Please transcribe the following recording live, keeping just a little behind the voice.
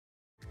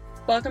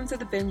Welcome to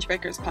the Binge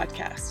Breakers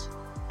podcast.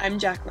 I'm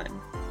Jacqueline.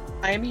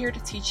 I am here to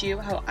teach you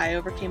how I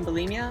overcame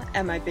bulimia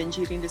and my binge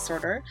eating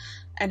disorder,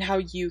 and how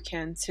you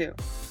can too.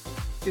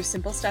 Through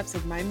simple steps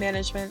of mind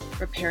management,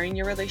 repairing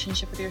your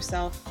relationship with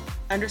yourself,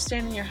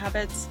 understanding your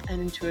habits,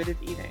 and intuitive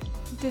eating.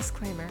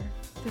 Disclaimer.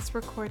 This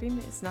recording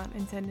is not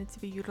intended to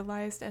be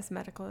utilized as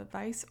medical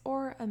advice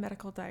or a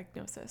medical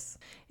diagnosis.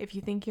 If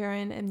you think you're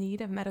in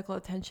need of medical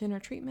attention or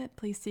treatment,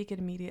 please seek it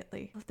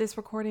immediately. This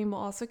recording will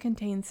also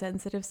contain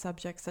sensitive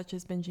subjects such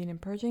as binging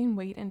and purging,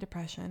 weight, and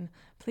depression.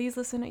 Please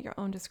listen at your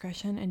own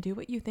discretion and do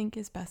what you think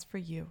is best for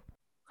you.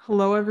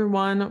 Hello,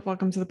 everyone.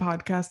 Welcome to the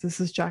podcast.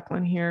 This is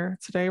Jacqueline here.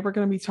 Today, we're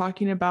going to be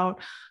talking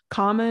about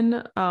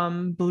common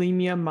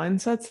bulimia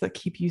mindsets that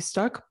keep you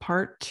stuck,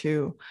 part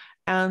 2.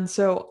 And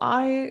so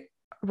I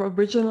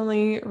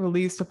originally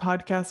released a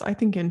podcast, I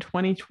think in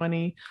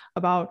 2020,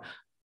 about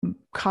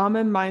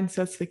common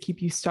mindsets that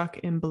keep you stuck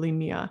in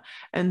bulimia.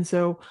 And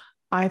so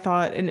I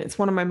thought, and it's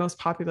one of my most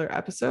popular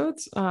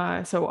episodes,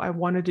 so I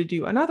wanted to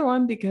do another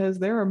one because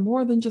there are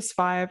more than just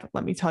 5,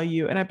 let me tell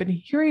you. And I've been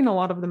hearing a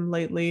lot of them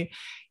lately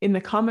in the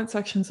comment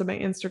sections of my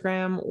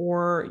Instagram,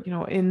 or,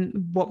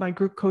 in what my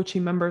group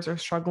coaching members are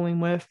struggling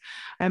with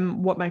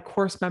and what my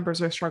course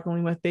members are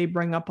struggling with. They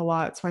bring up a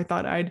lot. So I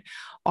thought I'd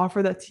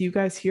offer that to you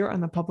guys here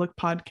on the public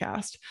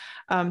podcast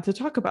to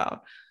talk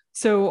about.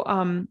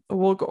 So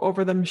we'll go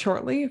over them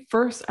shortly.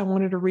 First, I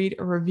wanted to read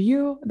a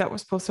review that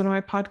was posted on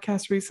my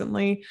podcast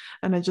recently,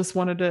 and I just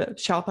wanted to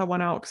shout that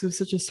one out because it was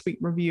such a sweet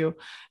review.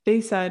 They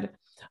said,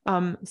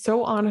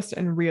 so honest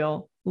and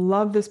real.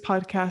 Love this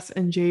podcast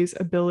and Jay's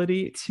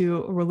ability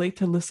to relate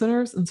to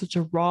listeners in such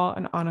a raw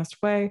and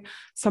honest way.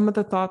 Some of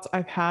the thoughts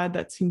I've had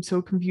that seem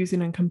so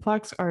confusing and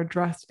complex are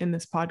addressed in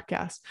this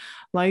podcast.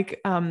 Like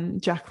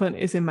Jacqueline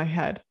is in my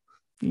head.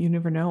 You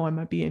never know, I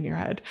might be in your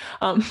head.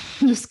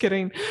 Just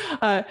kidding.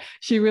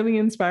 She really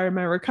inspired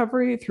my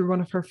recovery through one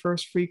of her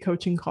first free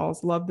coaching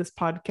calls. Love this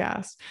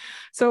podcast.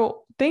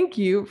 So thank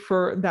you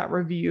for that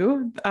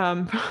review.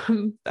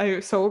 I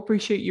so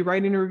appreciate you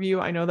writing a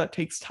review. I know that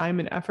takes time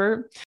and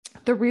effort.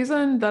 The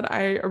reason that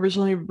I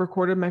originally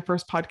recorded my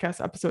first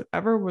podcast episode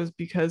ever was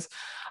because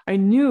I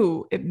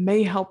knew it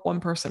may help one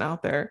person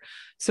out there.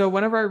 So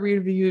whenever I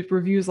read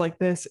reviews like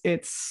this,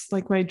 it's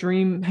like my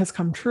dream has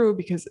come true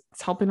because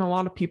it's helping a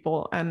lot of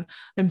people. And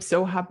I'm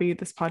so happy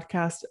this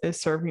podcast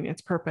is serving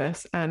its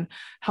purpose and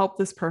help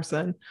this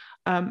person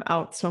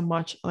out so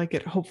much, like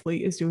it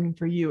hopefully is doing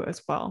for you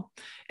as well.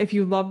 If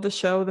you love the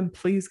show, then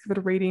please give it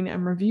a rating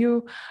and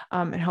review.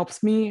 It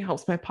helps me,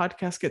 helps my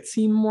podcast get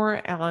seen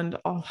more, and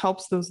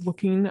helps those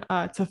looking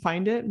to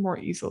find it more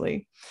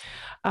easily.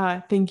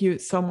 Thank you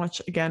so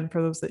much again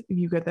for those that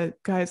you get, the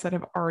guys that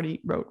have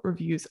already wrote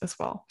reviews as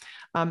well.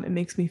 It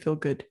makes me feel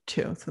good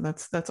too. So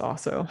that's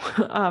also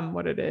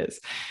what it is.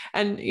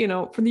 And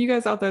for you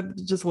guys out there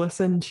that just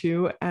listen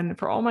to, and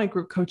for all my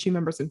group coaching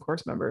members and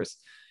course members,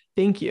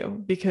 thank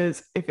you,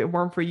 because if it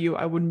weren't for you,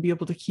 I wouldn't be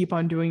able to keep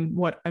on doing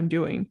what I'm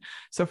doing.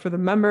 So for the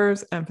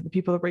members and for the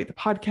people that rate the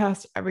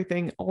podcast,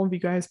 everything, all of you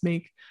guys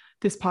make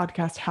this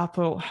podcast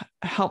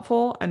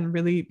helpful and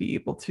really be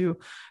able to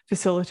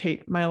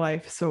facilitate my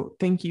life. So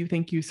thank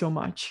you so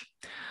much.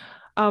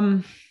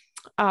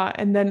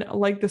 And then,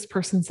 like this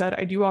person said,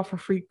 I do offer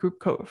free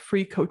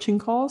free coaching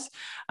calls.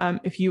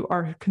 If you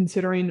are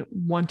considering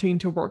wanting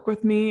to work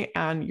with me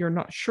and you're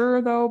not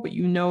sure though, but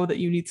you know that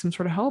you need some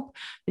sort of help,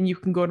 then you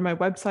can go to my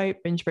website,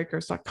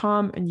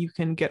 bingebreakers.com, and you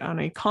can get on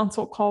a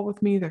consult call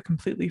with me. They're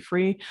completely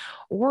free.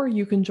 Or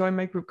you can join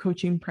my group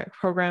coaching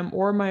program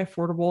or my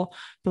affordable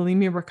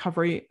bulimia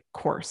recovery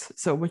course.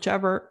 So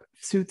whichever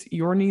suits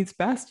your needs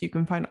best, you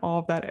can find all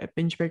of that at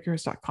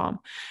bingebreakers.com.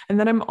 And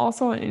then I'm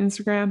also on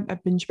Instagram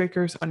at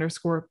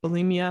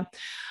bingebreakers_bulimia.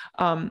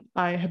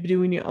 I have been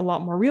doing a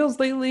lot more reels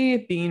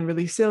lately, being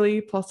really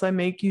silly. Plus I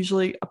make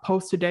usually a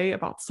post a day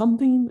about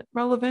something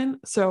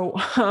relevant. So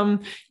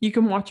you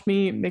can watch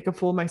me make a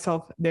fool of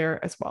myself there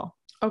as well.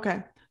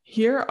 Okay.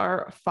 Here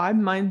are 5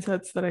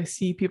 mindsets that I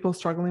see people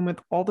struggling with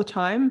all the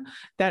time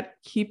that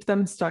keep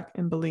them stuck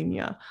in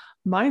bulimia.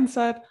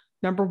 Mindset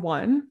number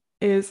 1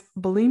 is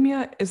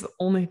bulimia is the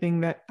only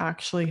thing that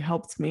actually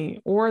helps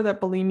me, or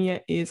that bulimia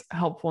is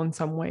helpful in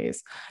some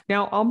ways.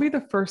 Now, I'll be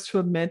the first to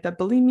admit that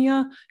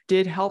bulimia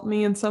did help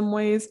me in some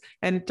ways,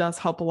 and it does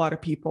help a lot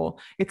of people.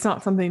 It's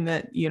not something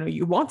that,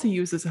 you want to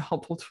use as a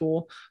helpful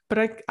tool,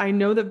 but I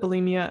know that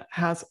bulimia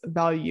has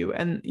value.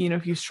 And,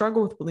 if you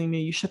struggle with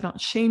bulimia, you should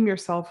not shame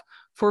yourself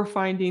for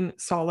finding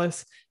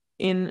solace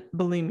in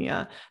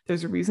bulimia.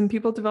 There's a reason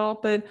people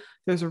develop it.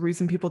 There's a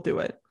reason people do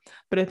it.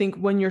 But I think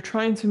when you're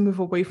trying to move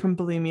away from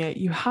bulimia,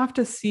 you have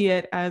to see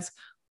it as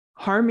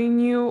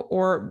harming you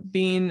or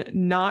being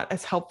not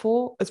as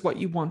helpful as what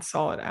you once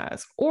saw it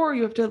as. Or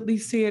you have to at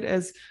least see it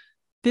as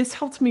this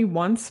helped me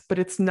once, but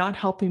it's not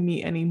helping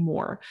me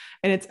anymore.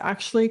 And it's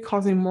actually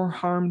causing more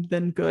harm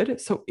than good.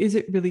 So is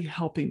it really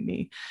helping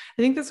me?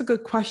 I think that's a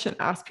good question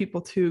to ask people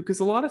too, because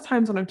a lot of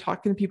times when I'm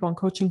talking to people on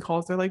coaching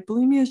calls, they're like,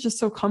 bulimia is just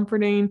so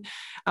comforting.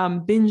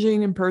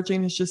 Binging and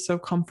purging is just so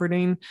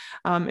comforting.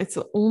 It's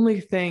the only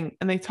thing.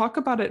 And they talk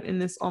about it in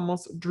this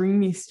almost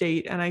dreamy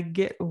state. And I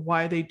get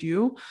why they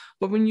do.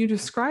 But when you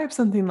describe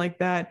something like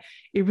that,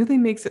 it really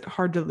makes it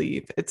hard to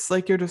leave. It's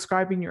like you're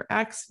describing your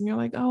ex and you're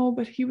like, oh,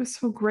 but he was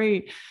so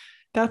great.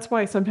 That's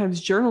why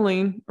sometimes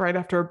journaling right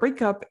after a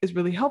breakup is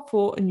really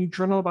helpful. And you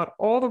journal about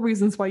all the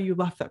reasons why you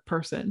left that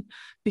person.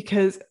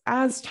 Because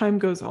as time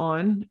goes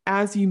on,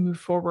 as you move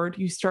forward,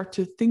 you start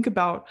to think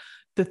about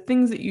the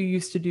things that you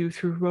used to do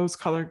through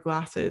rose-colored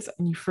glasses,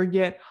 and you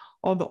forget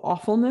all the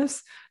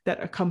awfulness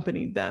that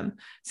accompanied them.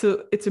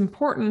 So it's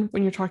important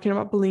when you're talking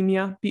about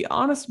bulimia, be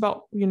honest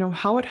about,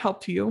 how it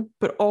helped you,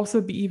 but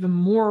also be even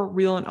more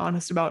real and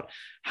honest about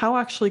how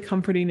actually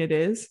comforting it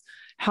is,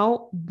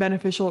 how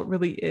beneficial it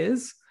really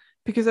is.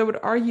 Because I would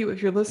argue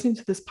if you're listening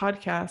to this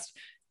podcast,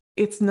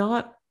 it's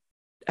not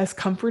as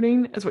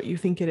comforting as what you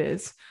think it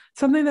is.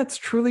 Something that's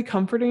truly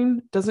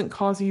comforting doesn't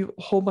cause you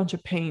a whole bunch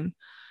of pain.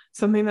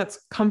 Something that's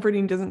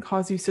comforting doesn't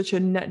cause you such a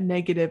net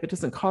negative. It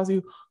doesn't cause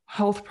you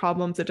health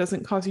problems. It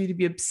doesn't cause you to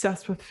be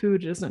obsessed with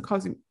food. It doesn't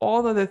cause you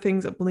all the other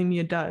things that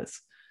bulimia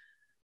does.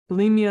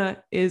 Bulimia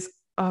is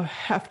a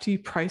hefty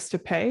price to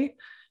pay.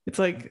 It's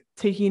like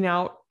taking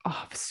out a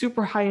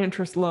super high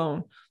interest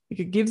loan.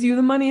 Like it gives you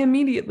the money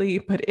immediately,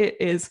 but it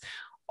is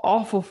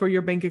awful for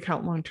your bank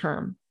account long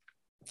term.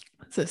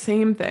 It's the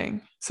same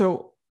thing.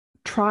 So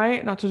try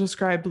not to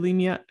describe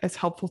bulimia as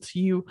helpful to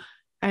you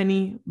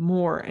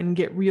anymore and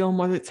get real on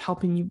what it's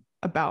helping you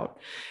about.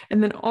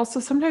 And then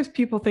also sometimes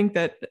people think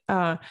that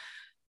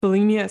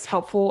bulimia is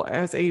helpful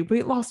as a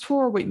weight loss tool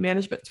or weight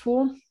management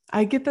tool.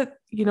 I get that,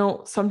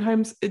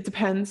 sometimes it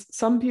depends.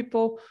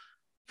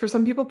 For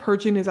some people,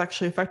 purging is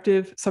actually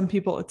effective. Some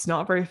people, it's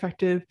not very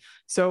effective.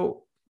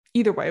 So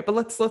either way, but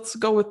let's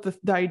go with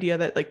the idea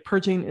that like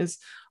purging is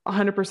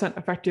 100%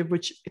 effective,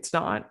 which it's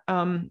not.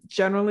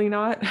 Generally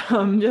not.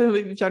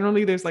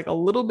 Generally, there's like a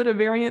little bit of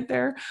variant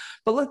there,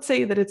 but let's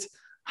say that it's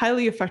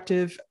highly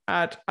effective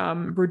at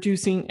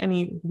reducing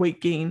any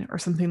weight gain or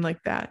something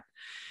like that.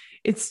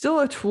 It's still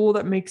a tool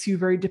that makes you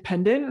very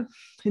dependent.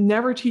 It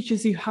never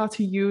teaches you how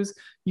to use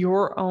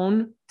your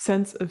own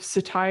sense of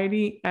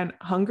satiety and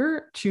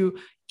hunger to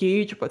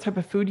gauge what type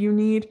of food you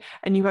need.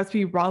 And you have to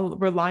be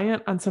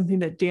reliant on something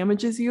that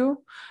damages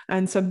you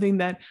and something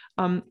that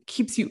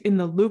keeps you in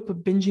the loop of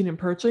binging and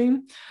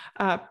purging.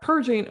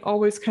 Purging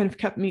always kind of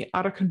kept me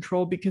out of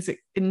control because it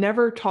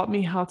never taught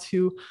me how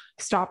to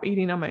stop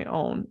eating on my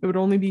own. It would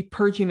only be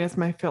purging as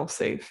my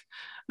fail-safe.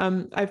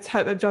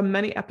 I've done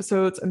many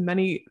episodes and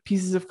many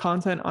pieces of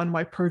content on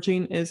why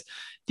purging is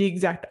the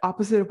exact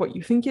opposite of what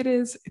you think it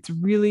is. It's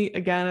really,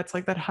 again, it's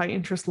like that high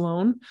interest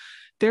loan.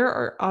 There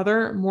are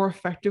other more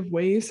effective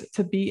ways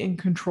to be in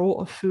control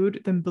of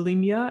food than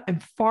bulimia,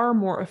 and far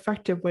more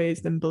effective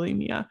ways than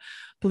bulimia.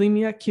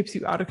 Bulimia keeps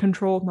you out of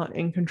control, not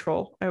in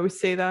control. I always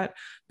say that,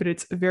 but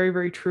it's very,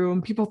 very true.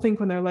 And people think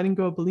when they're letting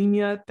go of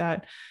bulimia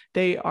that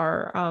they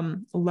are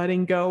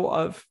letting go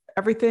of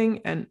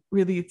everything. And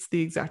really, it's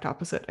the exact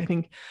opposite. I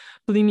think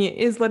bulimia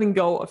is letting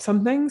go of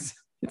some things.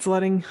 It's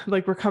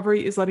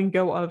recovery is letting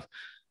go of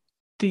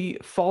the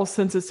false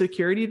sense of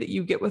security that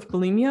you get with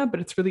bulimia, but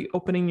it's really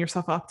opening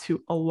yourself up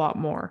to a lot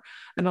more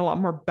and a lot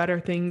more better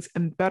things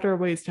and better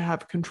ways to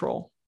have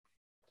control,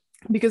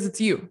 because it's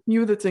you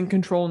that's in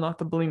control, not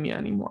the bulimia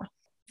anymore.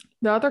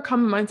 The other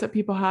common mindset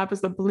people have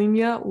is that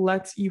bulimia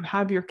lets you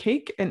have your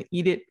cake and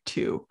eat it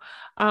too.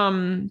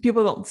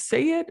 People don't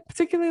say it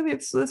particularly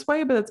it's this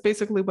way, but that's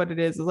basically what it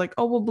is. It's like,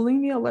 oh, well,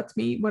 bulimia lets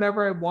me eat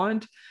whatever I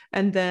want,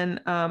 and then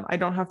I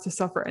don't have to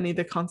suffer any of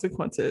the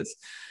consequences.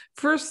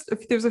 First,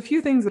 there's a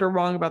few things that are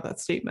wrong about that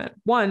statement.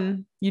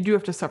 One, you do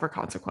have to suffer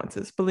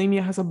consequences.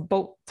 Bulimia has a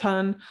butt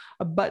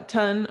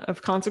ton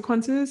of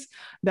consequences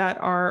that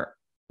are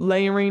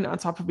layering on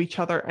top of each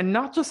other, and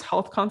not just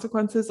health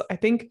consequences. I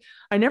think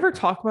I never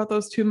talk about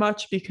those too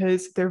much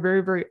because they're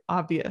very, very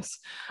obvious.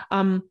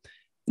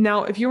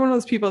 Now, if you're one of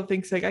those people that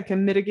thinks like I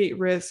can mitigate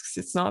risks,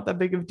 it's not that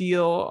big of a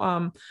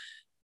deal.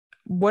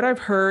 What I've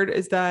heard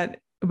is that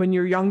when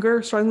you're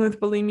younger, struggling with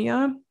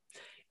bulimia,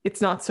 it's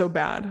not so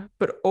bad,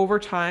 but over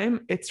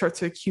time it starts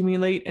to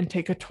accumulate and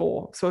take a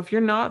toll. So if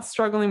you're not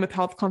struggling with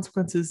health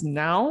consequences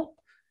now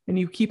and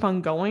you keep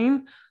on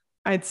going,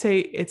 I'd say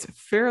it's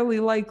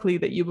fairly likely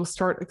that you will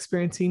start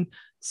experiencing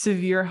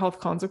severe health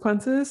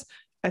consequences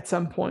at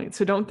some point.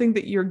 So don't think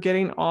that you're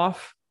getting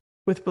off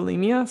with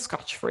bulimia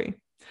scotch-free.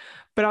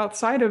 But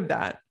outside of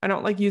that, I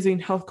don't like using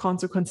health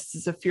consequences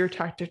as a fear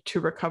tactic to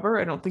recover.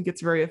 I don't think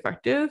it's very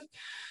effective.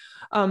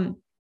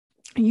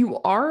 You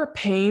are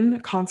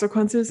paying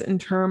consequences in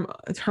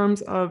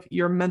terms of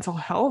your mental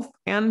health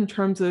and in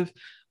terms of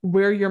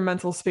where your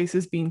mental space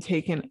is being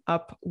taken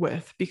up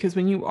with. Because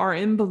when you are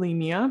in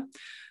bulimia,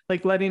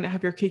 like letting it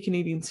have your cake and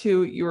eating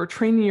too, you are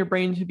training your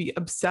brain to be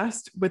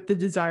obsessed with the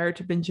desire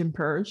to binge and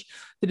purge,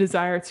 the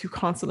desire to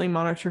constantly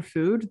monitor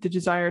food, the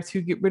desire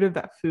to get rid of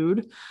that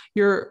food.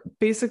 You're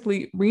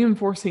basically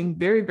reinforcing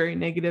very, very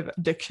negative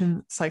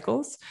addiction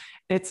cycles.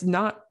 It's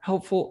not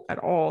helpful at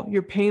all.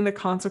 You're paying the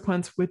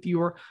consequence with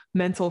your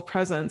mental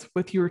presence,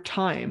 with your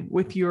time,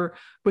 with your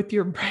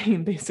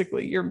brain.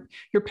 Basically, you're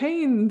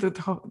paying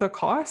the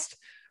cost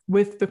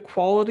with the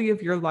quality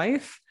of your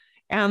life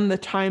and the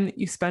time that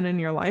you spend in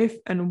your life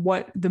and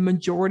what the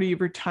majority of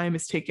your time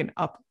is taken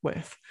up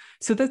with.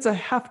 So that's a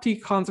hefty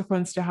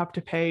consequence to have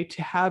to pay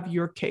to have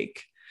your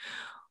cake.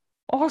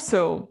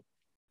 Also,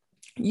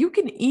 you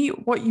can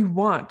eat what you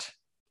want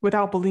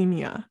without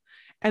bulimia.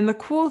 And the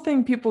cool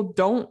thing people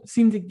don't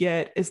seem to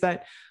get is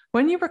that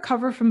when you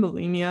recover from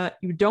bulimia,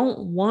 you don't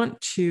want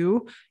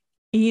to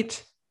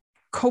eat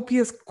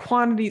copious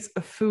quantities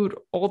of food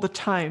all the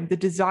time. The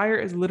desire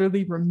is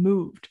literally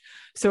removed.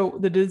 So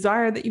the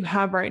desire that you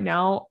have right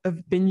now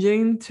of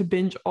binging to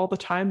binge all the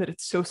time, that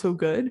it's so, so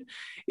good,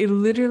 it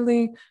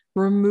literally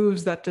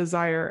removes that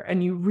desire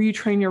and you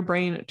retrain your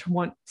brain to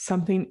want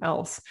something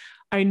else.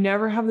 I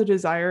never have the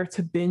desire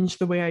to binge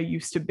the way I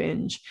used to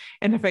binge.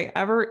 And if I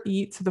ever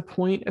eat to the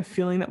point of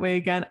feeling that way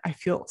again, I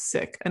feel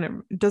sick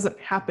and it doesn't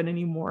happen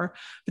anymore.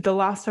 But the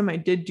last time I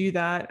did do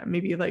that,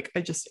 maybe like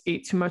I just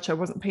ate too much, I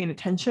wasn't paying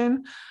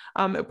attention.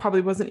 It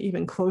probably wasn't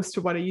even close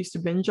to what I used to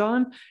binge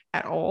on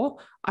at all.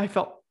 I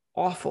felt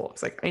awful.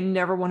 It's like, I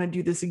never want to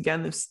do this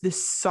again.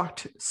 This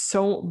sucked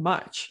so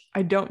much.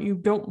 You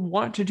don't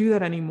want to do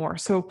that anymore.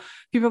 So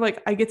people are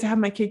like, I get to have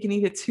my cake and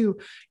eat it too.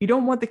 You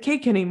don't want the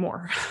cake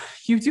anymore.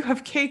 You do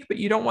have cake, but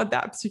you don't want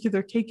that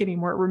particular cake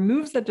anymore. It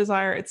removes that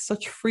desire. It's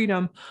such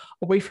freedom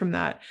away from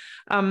that.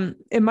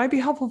 It might be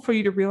helpful for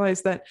you to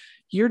realize that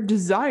your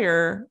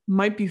desire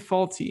might be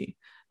faulty,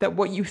 that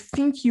what you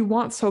think you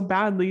want so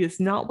badly is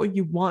not what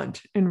you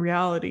want in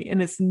reality. And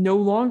it's no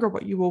longer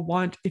what you will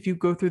want if you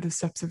go through the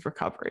steps of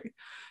recovery.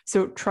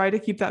 So try to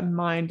keep that in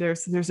mind.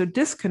 There's a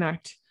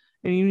disconnect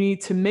and you need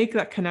to make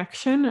that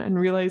connection and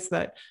realize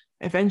that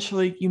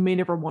eventually you may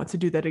never want to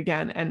do that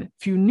again. And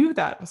if you knew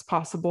that was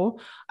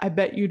possible, I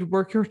bet you'd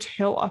work your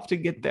tail off to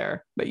get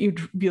there. But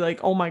you'd be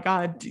like, oh my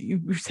God,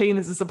 you're saying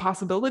this is a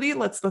possibility?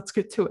 Let's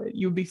get to it.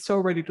 You'd be so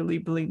ready to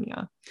leave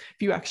bulimia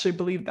if you actually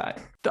believe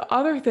that. The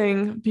other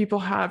thing people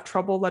have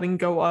trouble letting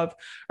go of,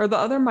 or the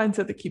other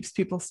mindset that keeps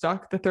people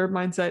stuck, the third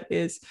mindset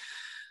is,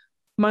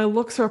 my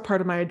looks are a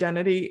part of my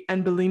identity,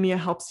 and bulimia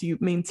helps you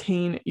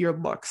maintain your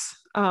looks,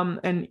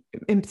 and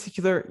in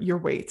particular, your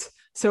weight.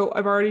 So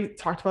I've already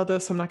talked about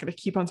this. So I'm not going to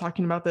keep on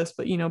talking about this,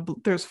 but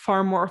there's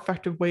far more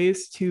effective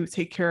ways to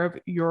take care of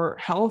your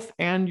health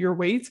and your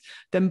weight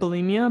than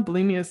bulimia.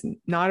 Bulimia is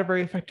not a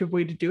very effective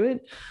way to do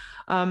it,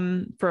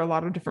 for a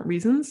lot of different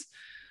reasons.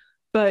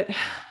 But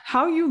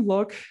how you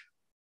look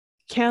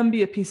can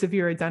be a piece of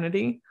your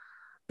identity,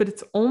 but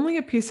it's only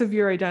a piece of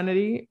your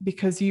identity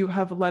because you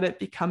have let it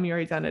become your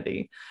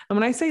identity. And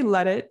when I say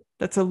let it,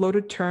 that's a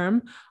loaded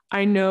term.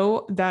 I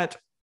know that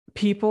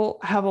people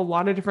have a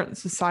lot of different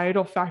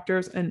societal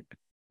factors and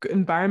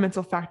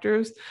environmental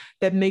factors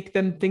that make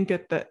them think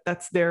that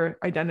that's their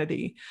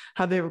identity,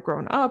 how they were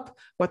grown up,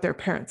 what their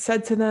parents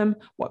said to them,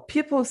 what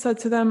people have said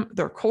to them,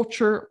 their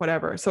culture,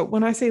 whatever. So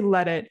when I say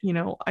let it,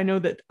 I know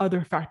that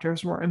other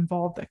factors were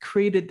involved that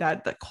created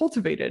that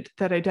cultivated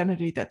that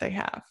identity that they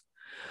have.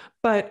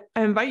 But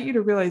I invite you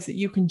to realize that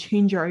you can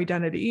change your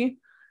identity,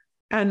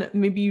 and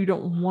maybe you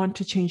don't want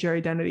to change your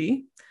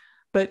identity,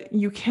 but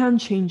you can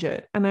change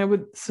it. And I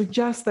would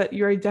suggest that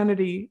your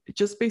identity,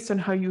 just based on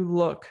how you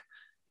look,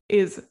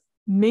 is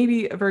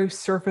maybe a very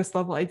surface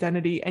level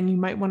identity, and you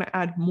might want to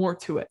add more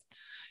to it.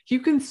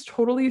 You can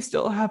totally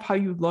still have how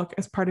you look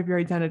as part of your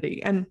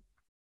identity. And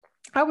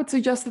I would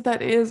suggest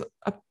that is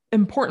an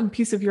important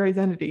piece of your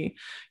identity.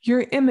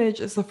 Your image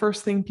is the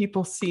first thing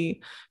people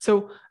see.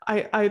 So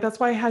I that's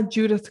why I had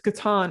Judith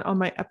Gatan on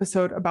my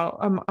episode about,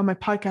 on my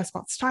podcast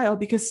about style,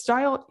 because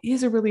style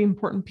is a really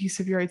important piece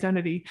of your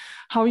identity.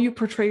 How you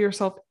portray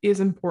yourself is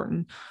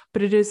important,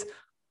 but it is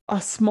a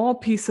small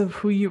piece of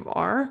who you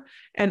are.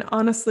 And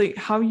honestly,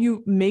 how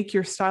you make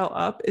your style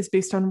up is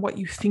based on what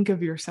you think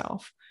of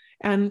yourself.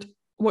 And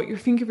what you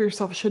think of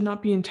yourself should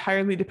not be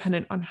entirely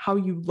dependent on how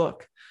you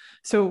look.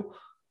 So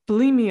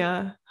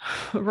bulimia,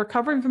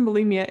 recovering from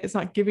bulimia is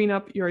not giving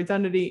up your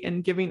identity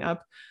and giving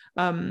up,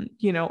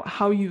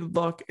 how you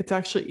look. It's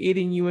actually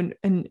aiding you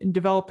in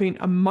developing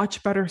a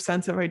much better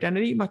sense of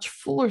identity, much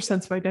fuller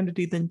sense of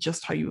identity than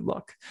just how you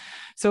look.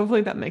 So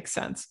hopefully that makes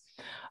sense.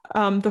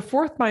 The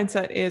fourth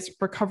mindset is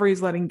recovery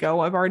is letting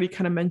go. I've already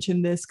kind of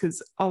mentioned this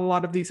because a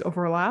lot of these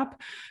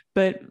overlap,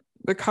 but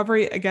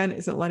recovery, again,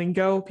 isn't letting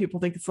go. People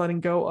think it's letting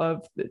go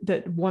of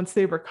that once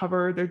they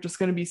recover, they're just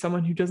going to be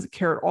someone who doesn't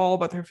care at all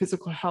about their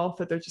physical health,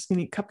 that they're just going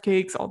to eat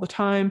cupcakes all the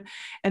time,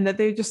 and that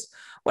they just,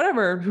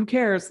 whatever, who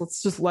cares?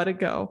 Let's just let it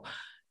go.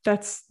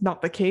 That's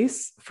not the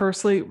case.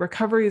 Firstly,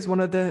 recovery is one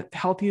of the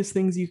healthiest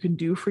things you can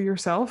do for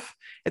yourself.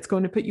 It's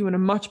going to put you in a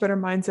much better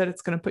mindset.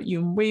 It's going to put you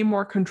in way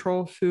more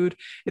control of food.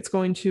 It's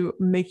going to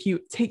make you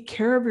take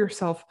care of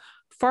yourself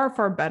far,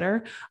 far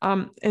better.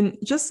 And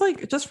just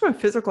from a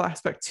physical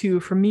aspect too,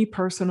 for me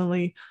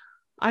personally,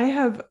 I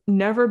have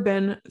never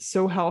been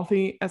so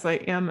healthy as I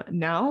am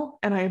now.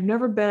 And I have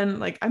never been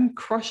like, I'm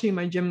crushing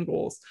my gym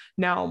goals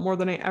now more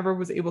than I ever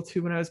was able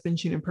to when I was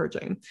binging and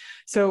purging.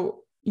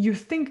 So you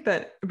think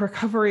that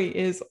recovery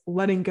is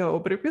letting go,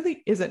 but it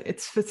really isn't.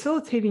 It's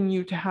facilitating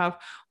you to have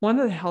one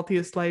of the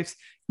healthiest lives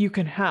you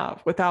can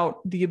have without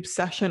the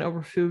obsession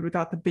over food,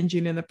 without the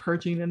binging and the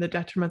purging and the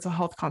detrimental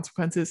health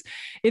consequences.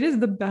 It is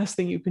the best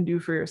thing you can do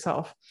for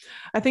yourself.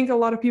 I think a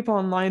lot of people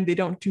online, they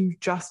don't do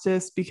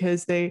justice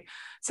because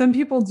some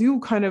people do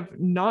kind of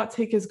not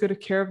take as good a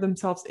care of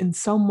themselves in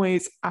some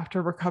ways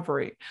after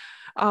recovery,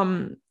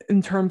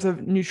 in terms of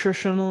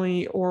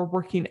nutritionally or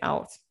working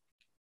out.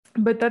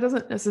 But that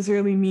doesn't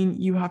necessarily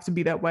mean you have to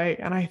be that way.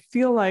 And I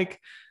feel like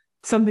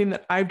something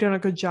that I've done a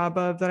good job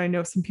of, that I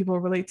know some people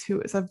relate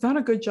to, is I've done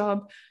a good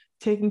job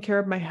taking care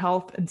of my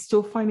health and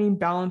still finding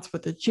balance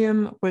with the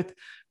gym, with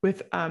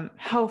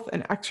health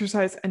and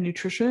exercise and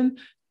nutrition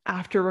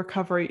after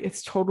recovery.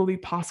 It's totally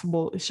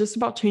possible. It's just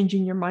about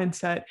changing your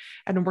mindset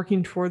and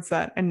working towards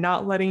that, and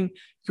not letting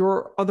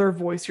your other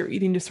voice, your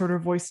eating disorder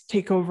voice,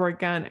 take over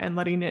again and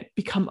letting it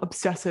become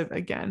obsessive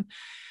again.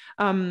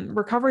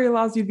 Recovery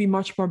allows you to be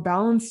much more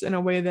balanced in a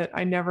way that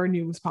I never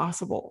knew was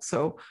possible.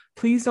 So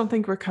please don't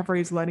think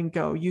recovery is letting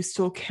go. You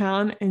still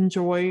can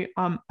enjoy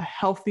a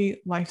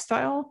healthy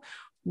lifestyle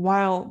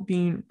while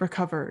being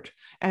recovered,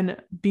 and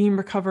being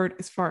recovered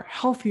is far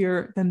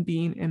healthier than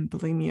being in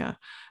bulimia.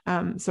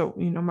 So,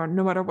 no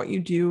matter what you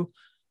do,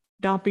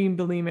 not being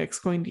bulimic is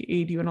going to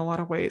aid you in a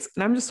lot of ways.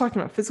 And I'm just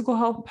talking about physical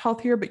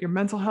health here, but your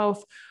mental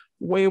health,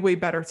 way, way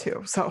better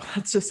too. So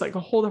that's just like a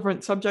whole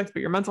different subject,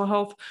 but your mental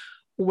health,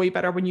 way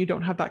better when you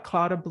don't have that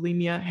cloud of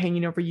bulimia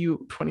hanging over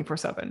you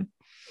 24/7.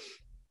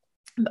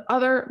 The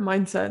other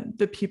mindset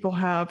that people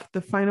have, the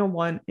final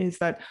one, is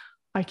that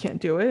I can't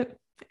do it.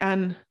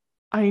 And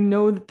I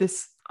know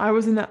that I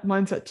was in that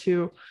mindset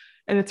too.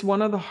 And it's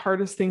one of the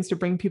hardest things to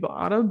bring people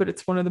out of, but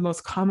it's one of the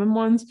most common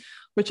ones,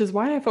 which is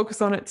why I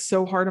focus on it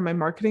so hard in my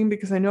marketing,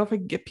 because I know if I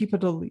can get people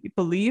to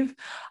believe,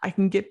 I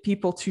can get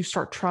people to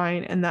start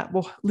trying, and that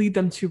will lead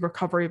them to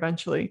recovery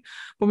eventually.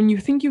 But when you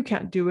think you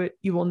can't do it,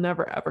 you will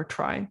never, ever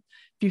try.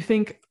 If you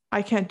think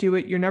I can't do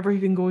it, you're never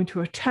even going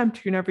to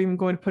attempt, you're never even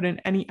going to put in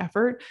any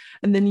effort.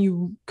 And then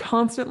you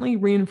constantly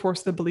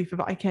reinforce the belief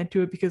of I can't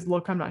do it because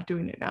look, I'm not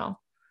doing it now.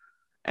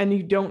 And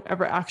you don't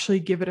ever actually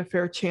give it a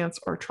fair chance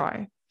or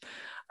try.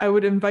 I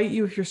would invite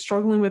you, if you're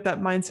struggling with that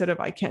mindset of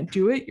I can't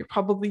do it, you're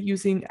probably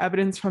using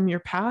evidence from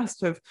your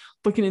past, of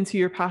looking into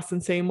your past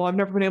and saying, well, I've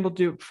never been able to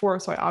do it before,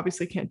 so I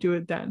obviously can't do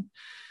it then.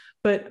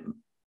 But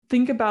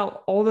think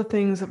about all the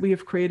things that we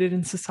have created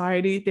in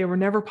society. They were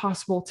never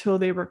possible till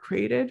they were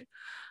created.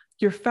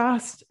 Your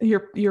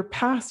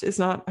past is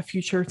not a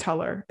future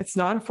teller. It's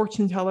not a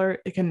fortune teller.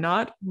 It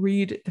cannot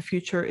read the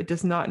future. It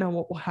does not know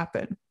what will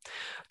happen.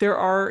 There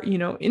are,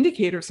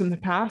 indicators in the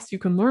past. You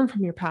can learn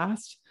from your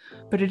past,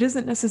 but it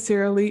isn't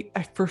necessarily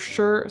a for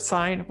sure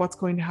sign of what's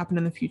going to happen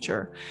in the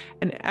future.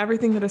 And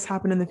everything that has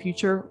happened in the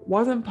future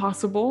wasn't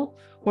possible,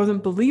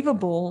 wasn't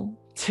believable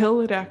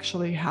till it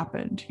actually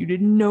happened. You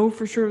didn't know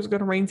for sure it was going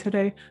to rain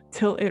today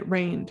till it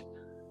rained.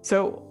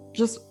 So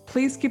just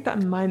please keep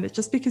that in mind, that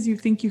just because you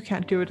think you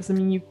can't do it doesn't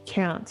mean you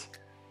can't.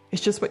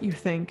 It's just what you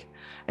think.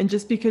 And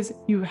just because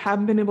you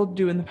haven't been able to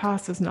do it in the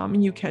past does not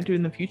mean you can't do it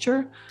in the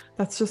future.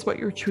 That's just what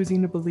you're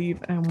choosing to believe.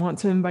 And I want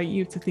to invite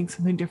you to think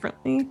something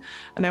differently.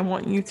 And I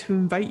want you to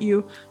invite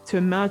you to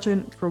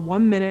imagine for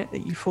 1 minute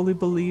that you fully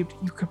believed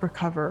you could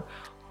recover.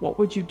 What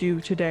would you do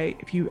today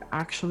if you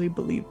actually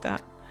believed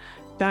that?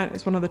 That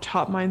is one of the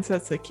top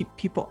mindsets that keep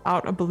people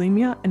out of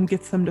bulimia and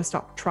gets them to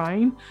stop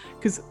trying.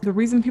 Because the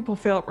reason people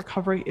fail at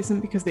recovery isn't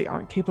because they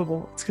aren't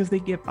capable, it's because they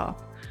give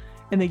up.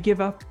 And they give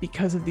up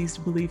because of these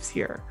beliefs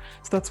here.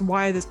 So that's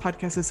why this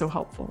podcast is so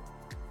helpful.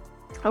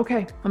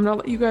 Okay, I'm gonna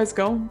let you guys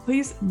go.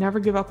 Please never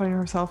give up on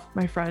yourself,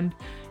 my friend.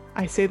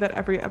 I say that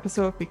every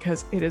episode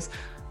because it is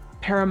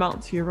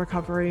paramount to your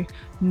recovery.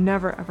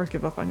 Never ever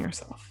give up on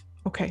yourself.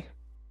 Okay,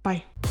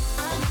 bye.